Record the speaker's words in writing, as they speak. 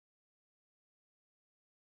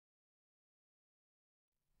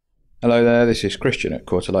Hello there, this is Christian at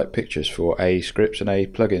Quarterlight Pictures for aescripts and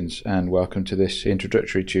plugins, and welcome to this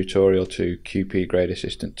introductory tutorial to QP Grade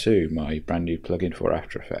Assistant 2, my brand new plugin for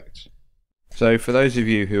After Effects. So for those of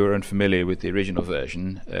you who are unfamiliar with the original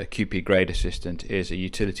version, QP Grade Assistant is a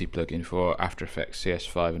utility plugin for After Effects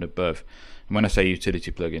CS5 and above. And when I say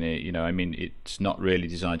utility plugin, I mean it's not really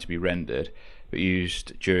designed to be rendered, but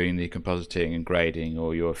used during the compositing and grading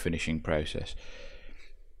or your finishing process.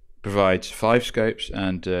 Provides 5 scopes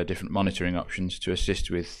and different monitoring options to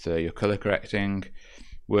assist with your color correcting.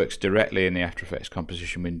 Works directly in the After Effects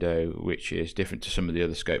composition window, which is different to some of the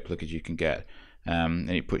other scope plugins you can get,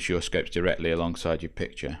 and it puts your scopes directly alongside your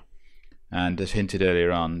picture. And as hinted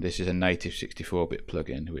earlier on, this is a native 64-bit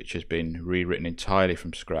plugin which has been rewritten entirely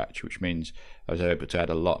from scratch, which means I was able to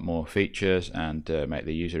add a lot more features and make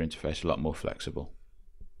the user interface a lot more flexible.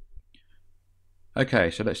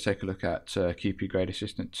 Okay, so let's take a look at QP Grade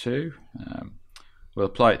Assistant 2. We'll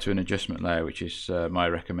apply it to an adjustment layer, which is my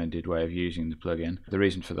recommended way of using the plugin. The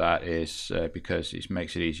reason for that is because it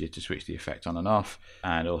makes it easier to switch the effect on and off,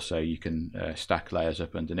 and also you can stack layers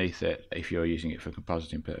up underneath it if you're using it for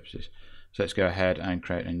compositing purposes. So let's go ahead and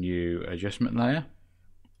create a new adjustment layer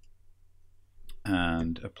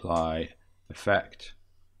and apply Effect,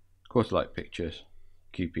 Quarterlight Pictures,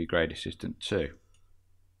 QP Grade Assistant 2.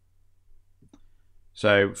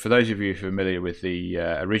 So for those of you familiar with the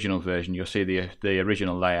original version, you'll see the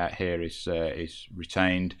original layout here is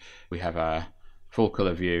retained. We have our full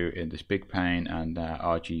color view in this big pane and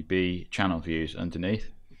our RGB channel views underneath,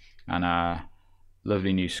 and our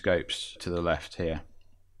lovely new scopes to the left here.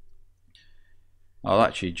 I'll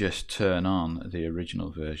actually just turn on the original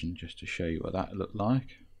version just to show you what that looked like.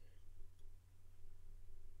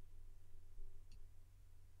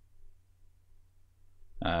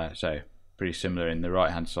 So pretty similar in the right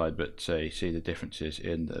hand side, but you see the differences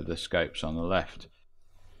in the scopes on the left.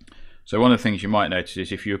 So one of the things you might notice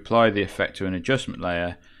is if you apply the effect to an adjustment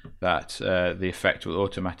layer, that the effect will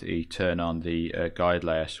automatically turn on the guide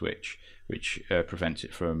layer switch, which prevents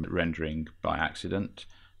it from rendering by accident.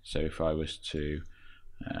 So if I was to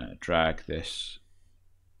drag this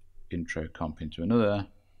intro comp into another,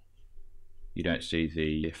 you don't see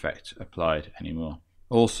the effect applied anymore.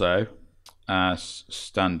 Also, as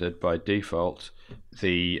standard by default,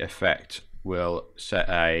 the effect will set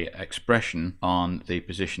a expression on the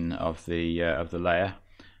position of the layer,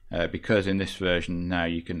 because in this version now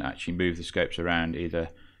you can actually move the scopes around either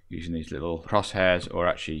using these little crosshairs or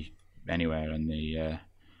actually anywhere in the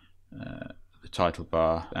title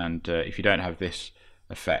bar. And if you don't have this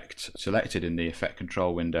effect selected in the effect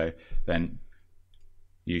control window, then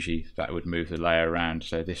usually that would move the layer around.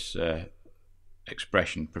 So this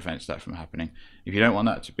expression prevents that from happening. If you don't want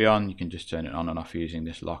that to be on, you can just turn it on and off using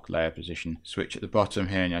this lock layer position switch at the bottom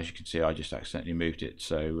here, and as you can see I just accidentally moved it,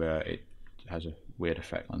 so it has a weird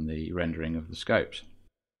effect on the rendering of the scopes.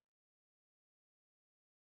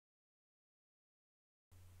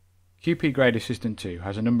 QP Grade Assistant 2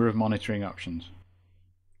 has a number of monitoring options.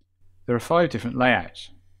 There are 5 different layouts.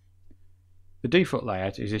 The default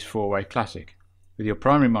layout is this 4-way classic, with your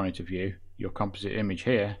primary monitor view, your composite image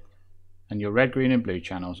here, and your red, green and blue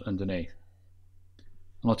channels underneath.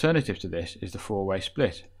 An alternative to this is the 4-way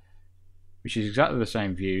split, which is exactly the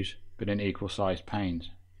same views but in equal sized panes.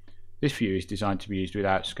 This view is designed to be used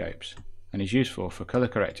without scopes and is useful for colour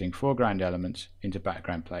correcting foreground elements into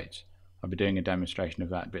background plates. I'll be doing a demonstration of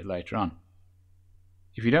that a bit later on.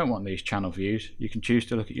 If you don't want these channel views, you can choose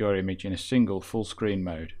to look at your image in a single full screen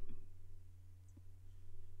mode.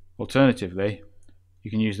 Alternatively, you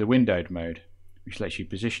can use the windowed mode, which lets you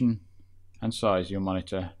position and size your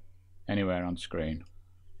monitor anywhere on screen.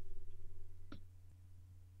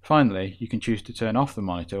 Finally, you can choose to turn off the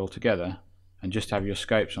monitor altogether and just have your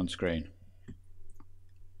scopes on screen.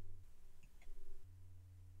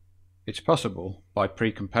 It's possible by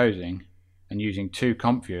pre-composing and using 2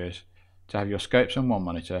 comp viewers to have your scopes on one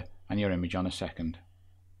monitor and your image on a second.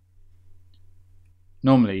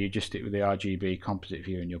 Normally you just stick with the RGB composite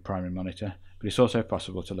view in your primary monitor, but it's also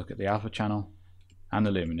possible to look at the alpha channel and the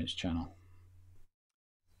luminance channel.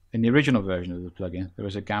 In the original version of the plugin, there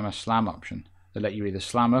was a gamma slam option that let you either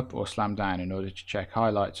slam up or slam down in order to check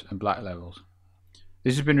highlights and black levels.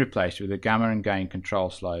 This has been replaced with the gamma and gain control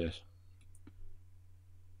sliders.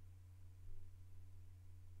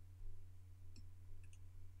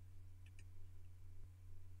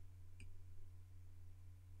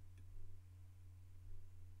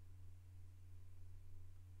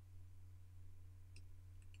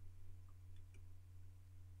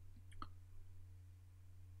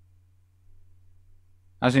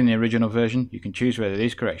 As in the original version, you can choose whether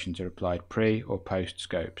these corrections are applied pre or post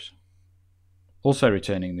scopes. Also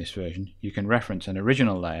returning this version, you can reference an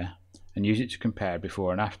original layer and use it to compare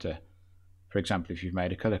before and after, for example if you've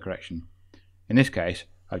made a colour correction. In this case,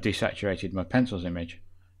 I've desaturated my pencils image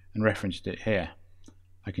and referenced it here.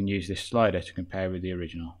 I can use this slider to compare with the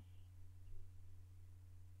original.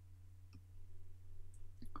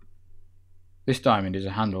 This diamond is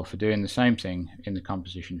a handle for doing the same thing in the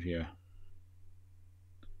composition viewer.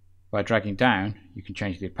 By dragging down, you can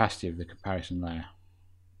change the opacity of the comparison layer,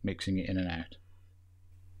 mixing it in and out.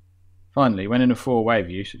 Finally, when in a 4-way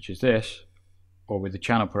view such as this, or with the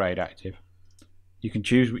channel parade active, you can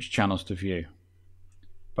choose which channels to view.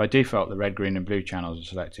 By default, the red, green and blue channels are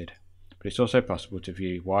selected, but it's also possible to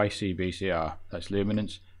view YCBCR, that's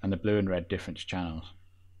luminance, and the blue and red difference channels.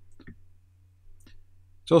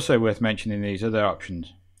 It's also worth mentioning these other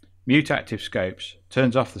options. Mute active scopes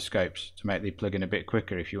turns off the scopes to make the plugin a bit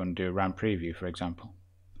quicker if you want to do a RAM preview, for example.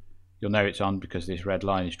 You'll know it's on because this red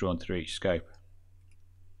line is drawn through each scope.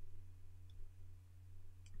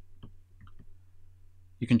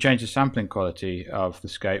 You can change the sampling quality of the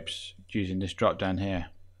scopes using this drop down here.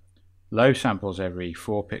 Low samples every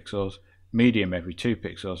 4 pixels, medium every 2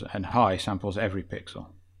 pixels, and high samples every pixel.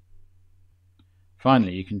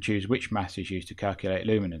 Finally, you can choose which math is used to calculate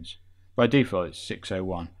luminance. By default it's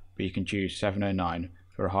 601, but you can choose 709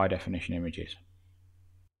 for high definition images.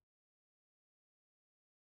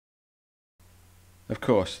 Of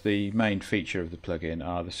course, the main feature of the plugin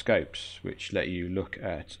are the scopes, which let you look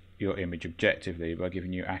at your image objectively by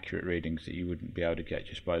giving you accurate readings that you wouldn't be able to get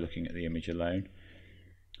just by looking at the image alone.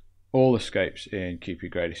 All the scopes in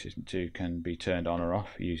QP Grade Assistant 2 can be turned on or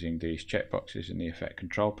off using these checkboxes in the Effect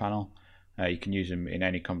Control panel. You can use them in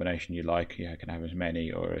any combination you like. You can have as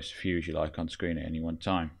many or as few as you like on screen at any one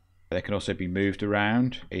time. They can also be moved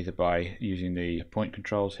around either by using the point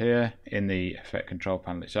controls here in the Effect Control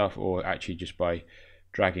panel itself, or actually just by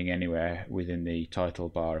dragging anywhere within the title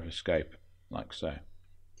bar of a scope, like so.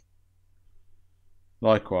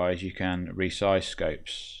 Likewise, you can resize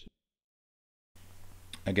scopes,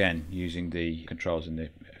 again using the controls in the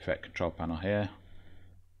Effect Control panel here,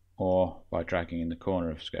 or by dragging in the corner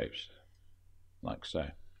of scopes, like so.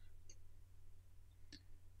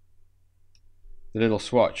 The little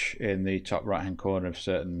swatch in the top right hand corner of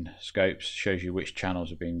certain scopes shows you which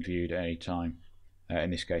channels are being viewed at any time. In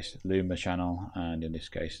this case the Luma channel, and in this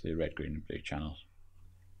case the red, green and blue channels.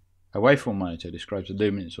 A waveform monitor describes the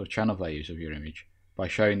luminance or channel values of your image by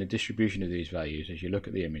showing the distribution of these values as you look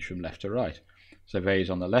at the image from left to right. So values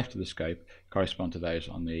on the left of the scope correspond to those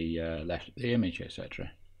on the left of the image,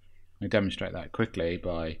 etc. We demonstrate that quickly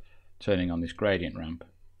by turning on this gradient ramp,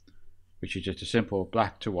 which is just a simple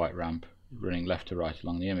black to white ramp running left to right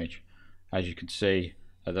along the image. As you can see,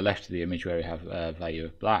 at the left of the image where we have a value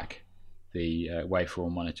of black, the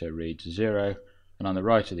waveform monitor reads 0, and on the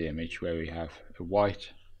right of the image where we have a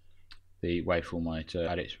white, the waveform monitor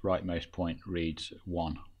at its rightmost point reads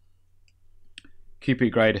 1. QP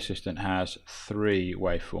Grade Assistant has 3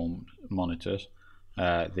 waveform monitors.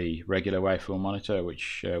 The regular waveform monitor,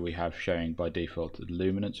 which we have showing by default the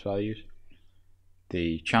luminance values,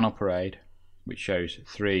 the channel parade, which shows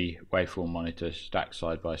 3 waveform monitors stacked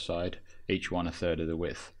side by side, each one a third of the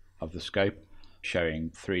width of the scope,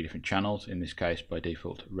 showing 3 different channels, in this case by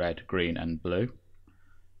default red, green and blue.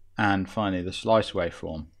 And finally the slice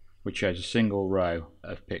waveform, which shows a single row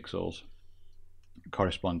of pixels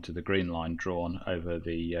correspond to the green line drawn over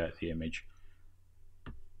the image.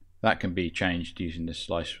 That can be changed using the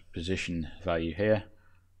slice position value here,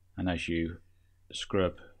 and as you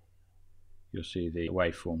scrub you'll see the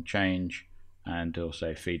waveform change and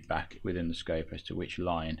also feedback within the scope as to which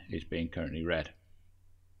line is being currently read.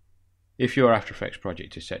 If your After Effects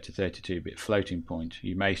project is set to 32-bit floating point,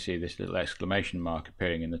 you may see this little exclamation mark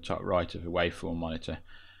appearing in the top right of the waveform monitor.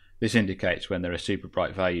 This indicates when there are super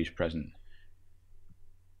bright values present.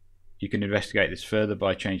 You can investigate this further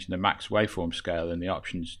by changing the max waveform scale in the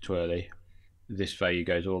options twirly. This value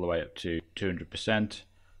goes all the way up to 200%,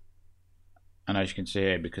 and as you can see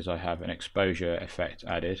here, because I have an exposure effect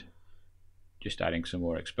added, just adding some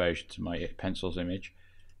more exposure to my pencils image,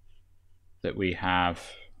 that we have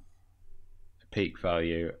a peak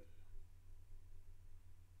value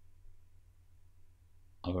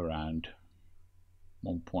of around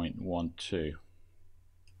 1.12.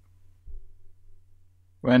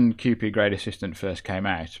 When QP Grade Assistant first came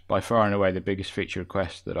out, by far and away the biggest feature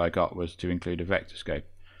request that I got was to include a vector scope.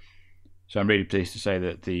 So I'm really pleased to say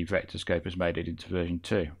that the vector scope has made it into version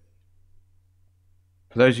 2.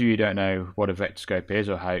 For those of you who don't know what a vector scope is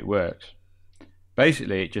or how it works,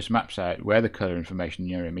 basically it just maps out where the colour information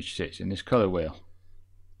in your image sits in this colour wheel.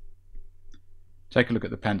 Take a look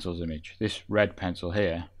at the pencils image. This red pencil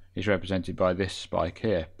here is represented by this spike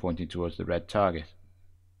here, pointing towards the red target.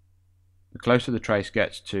 The closer the trace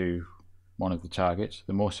gets to one of the targets,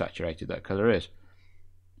 the more saturated that colour is.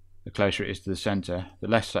 The closer it is to the centre, the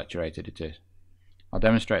less saturated it is. I'll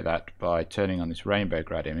demonstrate that by turning on this rainbow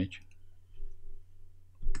grad image.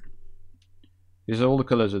 These are all the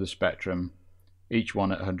colours of the spectrum, each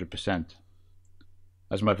one at 100%.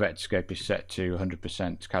 As my vector scope is set to 100%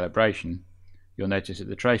 calibration, you'll notice that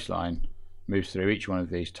the trace line moves through each one of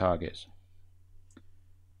these targets.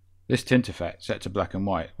 This tint effect, set to black and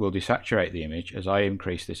white, will desaturate the image as I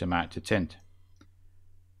increase this amount to tint.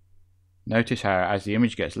 Notice how, as the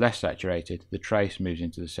image gets less saturated, the trace moves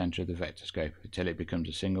into the centre of the vector scope until it becomes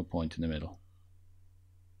a single point in the middle.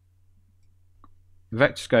 The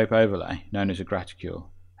vector scope overlay, known as a graticule,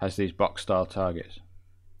 has these box-style targets.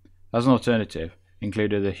 As an alternative,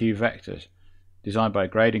 included the hue vectors, designed by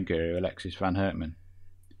grading guru Alexis van Hertman.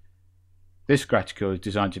 This graticule is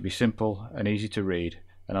designed to be simple and easy to read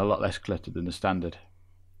and a lot less cluttered than the standard.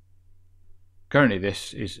 Currently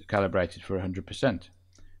this is calibrated for 100%,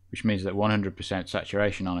 which means that 100%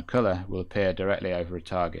 saturation on a colour will appear directly over a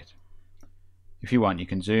target. If you want, you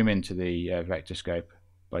can zoom into the vector scope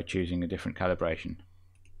by choosing a different calibration.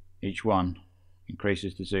 Each one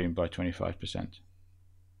increases the zoom by 25%.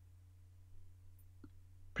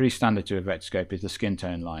 Pretty standard to a vector scope is the skin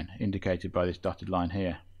tone line, indicated by this dotted line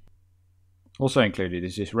here. Also included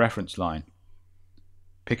is this reference line.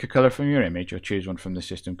 Pick a colour from your image or choose one from the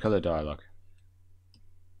system colour dialog.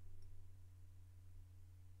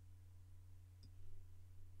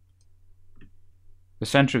 The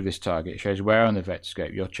centre of this target shows where on the vector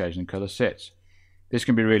scope your chosen colour sits. This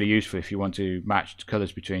can be really useful if you want to match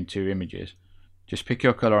colours between two images. Just pick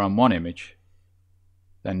your colour on one image,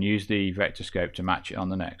 then use the vector scope to match it on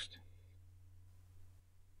the next.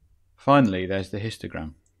 Finally, there's the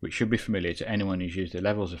histogram, which should be familiar to anyone who's used the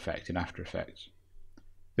levels effect in After Effects.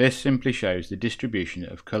 This simply shows the distribution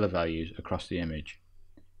of colour values across the image.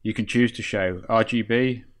 You can choose to show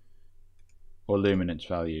RGB or luminance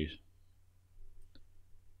values.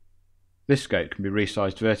 This scope can be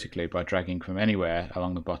resized vertically by dragging from anywhere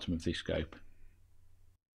along the bottom of the scope.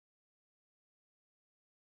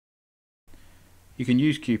 You can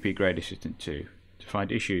use QP Grade Assistant 2 to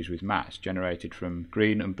find issues with mattes generated from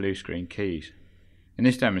green and blue screen keys. In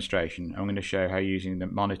this demonstration, I'm going to show how using the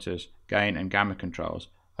monitor's gain and gamma controls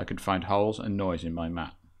I can find holes and noise in my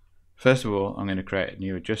matte. First of all, I'm going to create a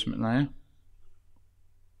new adjustment layer,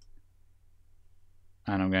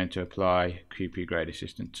 and I'm going to apply QP Grade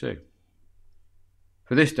Assistant 2.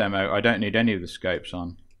 For this demo, I don't need any of the scopes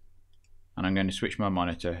on, and I'm going to switch my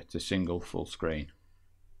monitor to single full screen.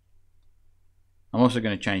 I'm also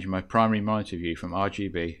going to change my primary monitor view from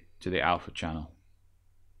RGB to the alpha channel.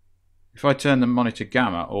 If I turn the monitor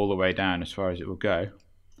gamma all the way down as far as it will go,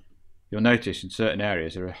 you'll notice in certain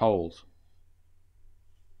areas there are holes.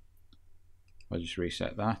 I'll just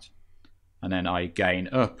reset that, and then I gain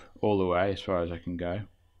up all the way as far as I can go.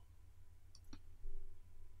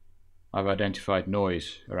 I've identified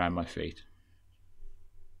noise around my feet.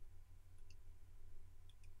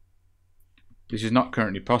 This is not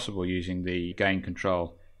currently possible using the gain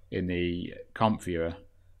control in the comp viewer,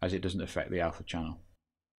 as it doesn't affect the alpha channel.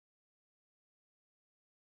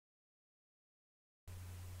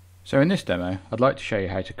 So in this demo, I'd like to show you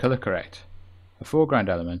how to colour correct a foreground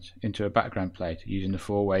element into a background plate using the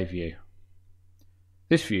 4-way view.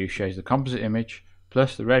 This view shows the composite image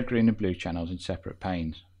plus the red, green and blue channels in separate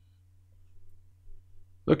panes.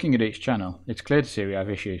 Looking at each channel, it's clear to see we have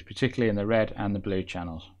issues, particularly in the red and the blue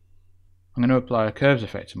channels. I'm going to apply a curves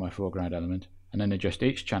effect to my foreground element and then adjust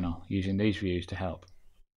each channel using these views to help.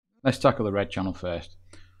 Let's tackle the red channel first.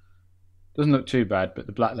 Doesn't look too bad, but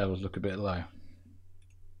the black levels look a bit low.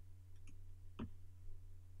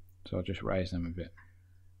 So I'll just raise them a bit.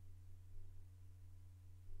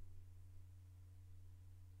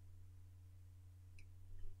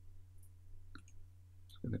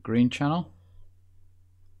 Let's get the green channel.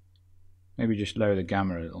 Maybe just lower the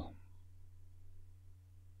gamma a little.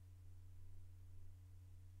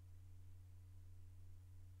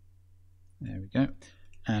 There we go.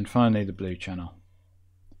 And finally the blue channel.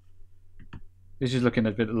 This is looking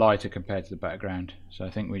a bit lighter compared to the background, so I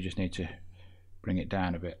think we just need to bring it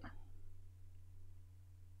down a bit.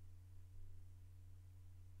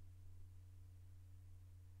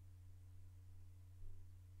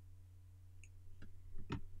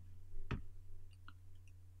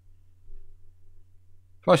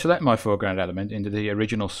 If I select my foreground element into the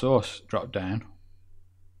original source drop down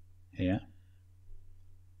here,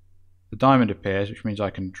 the diamond appears, which means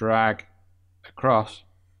I can drag across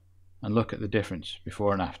and look at the difference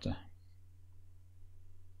before and after.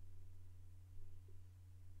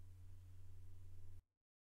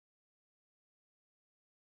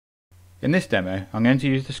 In this demo, I'm going to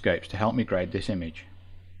use the scopes to help me grade this image.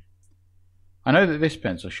 I know that this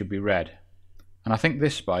pencil should be red, and I think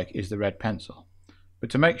this spike is the red pencil,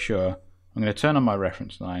 but to make sure, I'm going to turn on my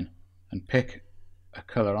reference line and pick a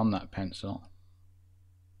colour on that pencil.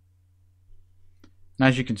 And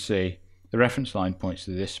as you can see, the reference line points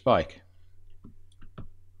to this spike.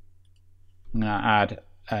 I'm going to add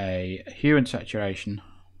a hue and saturation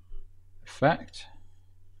effect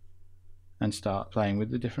and start playing with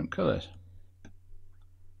the different colours.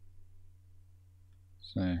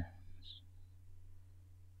 So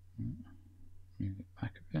move it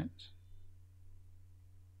back a bit.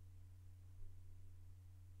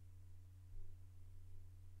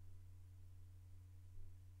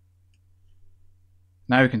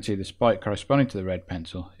 Now we can see the spike corresponding to the red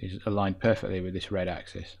pencil is aligned perfectly with this red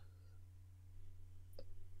axis.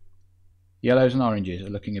 Yellows and oranges are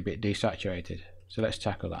looking a bit desaturated, so let's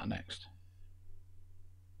tackle that next.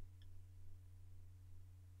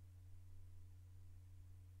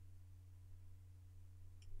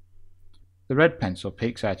 The red pencil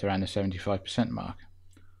peaks out around the 75% mark,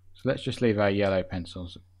 so let's just leave our yellow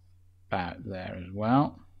pencils about there as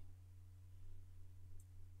well.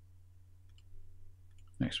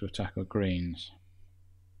 Next we'll tackle greens.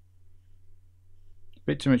 A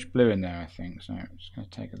bit too much blue in there, I think, so I'm just going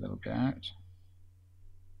to take a little bit out.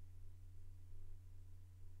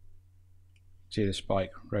 See the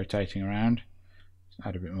spike rotating around. Let's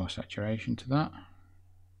add a bit more saturation to that.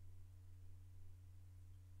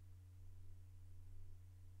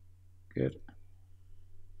 Good.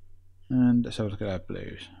 And let's have a look at our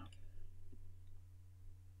blues.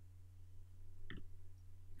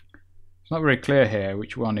 It's not very clear here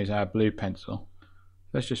which one is our blue pencil.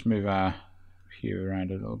 Let's just move our hue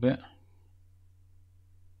around a little bit.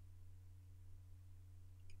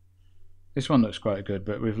 This one looks quite good,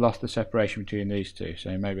 but we've lost the separation between these two,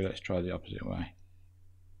 so maybe let's try the opposite way.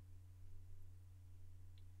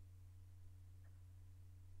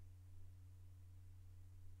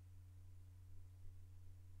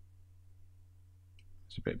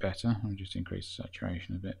 It's a bit better. I'll just increase the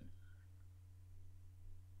saturation a bit.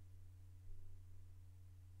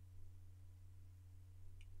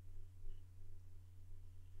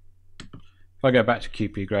 If I go back to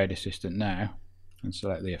QP Grade Assistant now and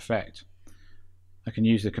select the effect, I can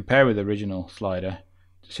use the compare with original slider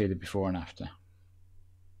to see the before and after.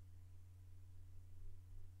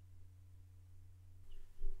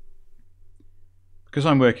 Because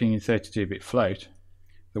I'm working in 32-bit float,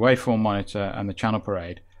 the waveform monitor and the channel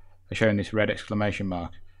parade are showing this red exclamation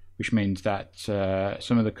mark, which means that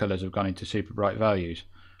some of the colours have gone into super bright values.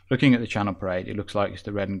 Looking at the channel parade, it looks like it's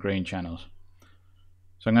the red and green channels.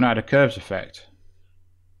 So I'm going to add a curves effect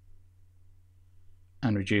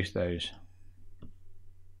and reduce those.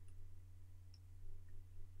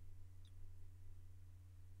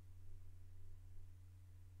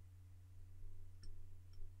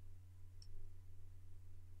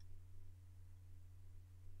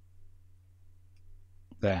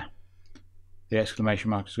 There. The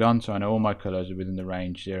exclamation mark is gone, so I know all my colours are within the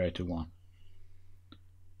range 0 to 1.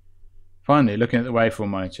 Finally, looking at the waveform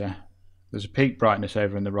monitor, there's a peak brightness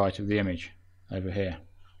over on the right of the image, over here.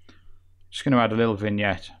 Just going to add a little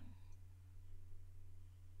vignette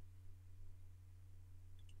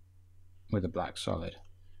with a black solid.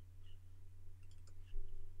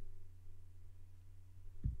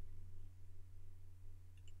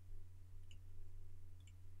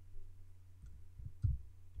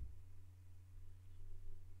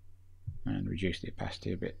 And reduce the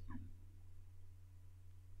opacity a bit.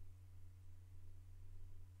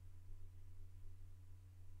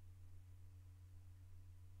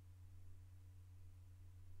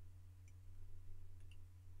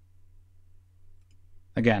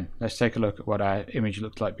 Again, let's take a look at what our image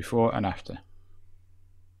looked like before and after.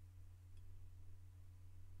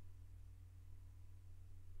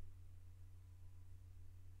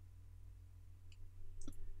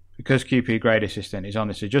 Because QP Grade Assistant is on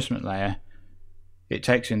this adjustment layer, it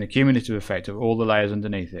takes in the cumulative effect of all the layers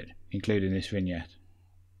underneath it, including this vignette.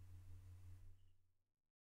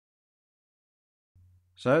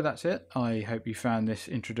 So that's it. I hope you found this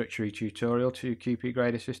introductory tutorial to QP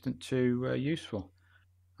Grade Assistant 2 useful.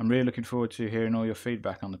 I'm really looking forward to hearing all your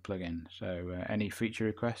feedback on the plugin, so any feature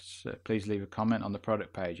requests, please leave a comment on the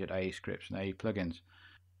product page at aescripts and aeplugins.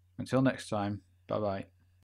 Until next time, bye bye.